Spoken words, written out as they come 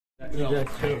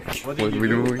What are we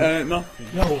doing? Nothing.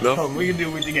 No, come, we can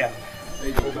do it again.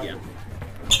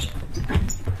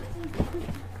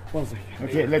 One second.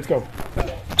 Okay, let's go.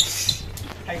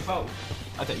 Hey, phone.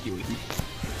 I'll take you with me.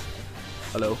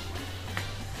 Hello.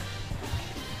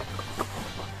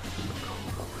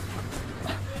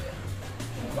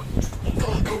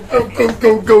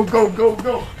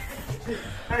 Go.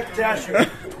 Back to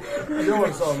Asher. No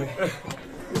one saw me.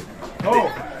 Oh,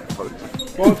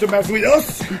 want to mess with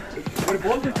us?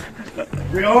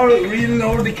 We are real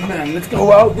Nordic men. Let's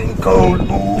go out in the cold.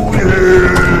 Oh,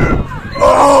 yeah.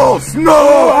 Oh,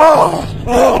 snow!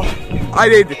 Oh, I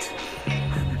did it.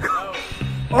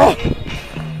 oh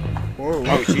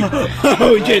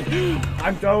shit.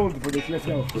 I'm too old for this. Let's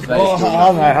go.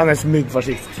 Han är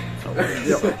smygfascist.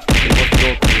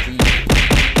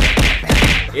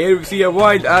 Here we see a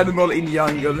wild animal in the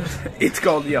jungle. It's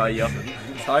called Yaya.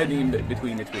 It's hiding in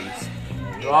between the trees.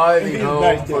 Driving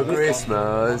home for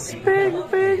Christmas.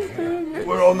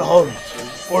 We're on the hunt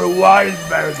for a wild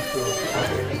bird.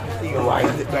 A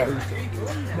wild bird.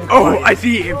 Oh, I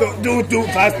see him. Don't do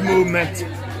fast movement.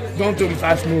 Don't do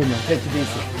fast movement. Take it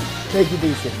easy. Take it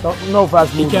easy. No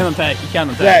fast movement. He can attack. He can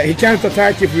attack. Yeah, he can't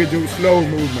attack if we do slow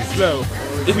movement. Slow.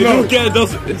 If we look at it,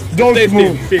 Don't stay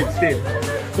move. still.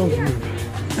 Don't move.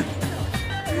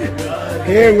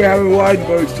 Here we have a wild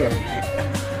bird.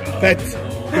 Pet.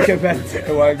 You can pet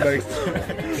a wild bird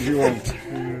if you want.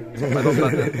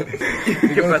 You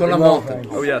can pet him.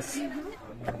 Oh yes.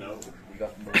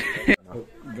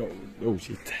 Oh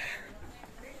shit.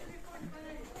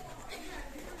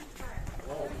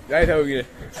 Jag är hungrig.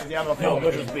 Jävla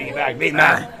problem som springer iväg.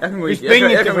 Vi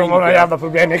springer inte från några jävla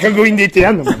problem. Jag kan gå in dit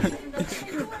igen.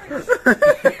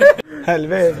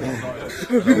 Helvete.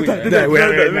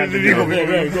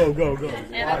 Go.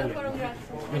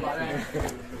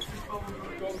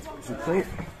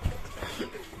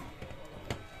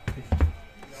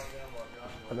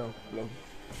 Hello.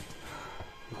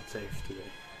 Not safe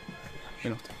today. We're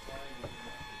not.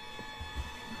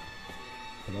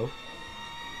 Hello?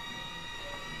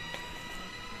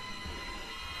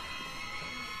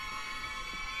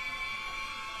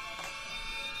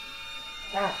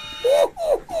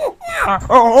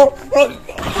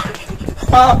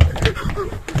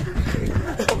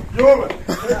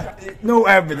 No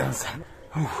evidence.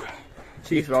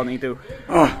 She's running too.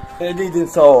 They didn't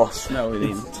saw us. No, we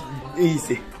didn't.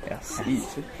 Easy. Yes,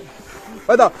 easy.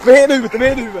 Vänta, med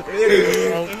huvudet.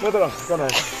 Vänta då, kom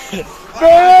här.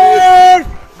 Nej!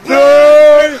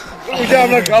 Åh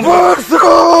jävla kan.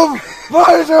 Varsågod!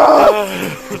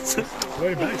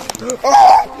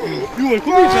 Joel,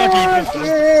 kom hit så här tid.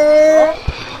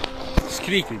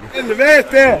 Skrik lite.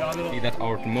 Helvete! See that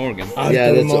Art Morgan?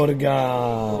 Arthur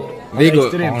Morgan.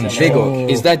 Viggo,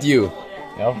 is that you?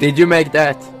 Yeah. Did you make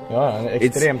that? Ja, en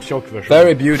extremt tjock version.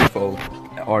 Very beautiful.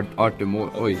 Arthur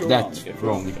Morgan. Oj, that's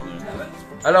wrong.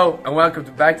 Hello and welcome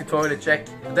to Back to Toilet Check.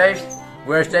 Today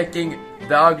we're checking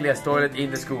the ugliest toilet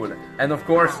in the school, and of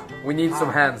course we need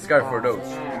some hand scarf for those.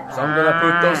 So I'm gonna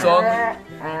put those on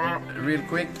real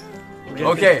quick.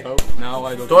 Okay, Now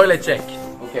I don't. toilet check.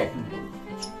 Okay,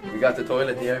 we got the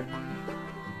toilet here.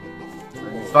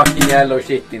 Fucking yellow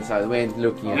shit inside. We ain't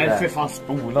looking at Nej, för that. fan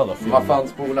spola då. Vad fan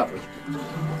spola först?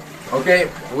 Okay,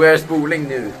 we're spooling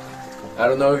nu. I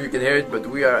don't know if you can hear it, but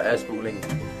we are spooling.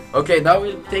 Okay, now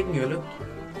we're taking a look.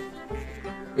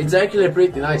 It's actually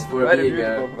pretty nice for a big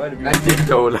active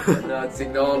toll. That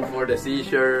signal for the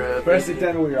seizure. Press it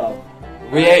and we're out.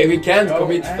 We can't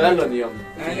commit felony on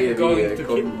the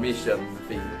commission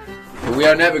thing. So we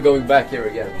are never going back here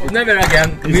again. Never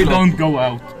again. We don't go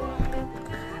out.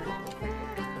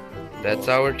 That's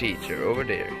our teacher over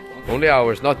there. Only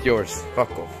ours, not yours.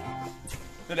 Fuck off.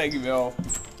 Det lägger vi av.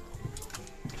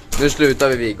 Nu slutar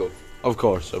vi, Viggo. Of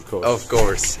course. Of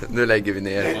course. Nu lägger vi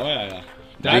ner. Ja.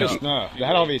 Det här är snö. Det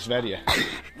här har vi i Sverige.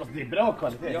 Det är bra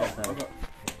kvalitet. Ja.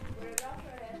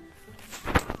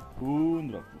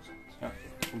 100%.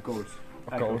 Of course.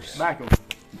 Back off.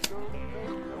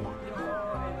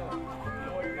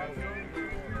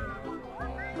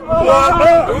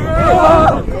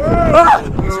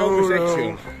 It's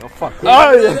homosexual. Oh fuck.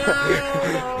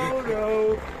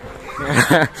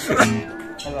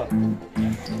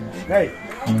 Nej.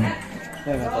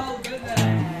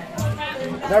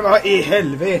 Nej, vad i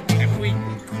helvete?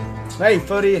 Nej,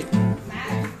 för i...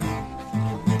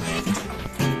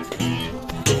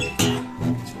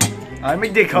 I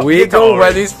mean, We go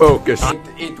when he's focused.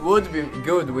 It would be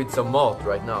good with some mat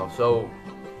right now, so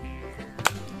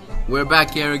we're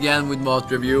back here again with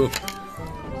mat review.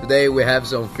 Today we have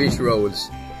some fish rolls.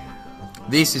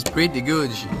 This is pretty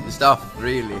good stuff,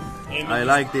 really. I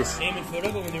like this. Emil,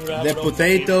 förra gången gjorde The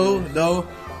potato, though.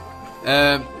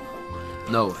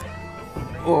 No.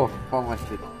 Oh, how much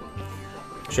did?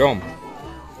 Show 'em.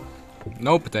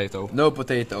 No potato. No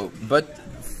potato, but...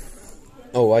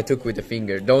 Oh, I took with the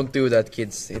finger. Don't do that,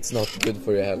 kids. It's not good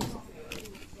for your health.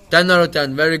 10 out of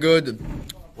 10, very good.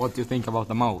 What do you think about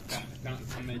the mouth?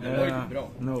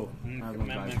 No, I don't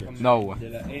like it. No.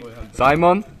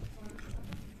 Simon?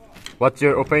 What's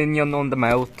your opinion on the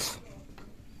mouth?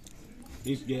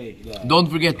 He's gay. Yeah. Don't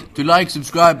forget to like,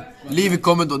 subscribe, leave a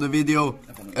comment on the video,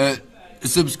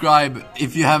 subscribe.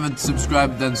 If you haven't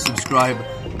subscribed, then subscribe.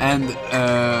 And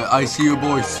I see you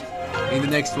boys in the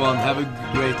next one. Have a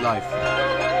great life.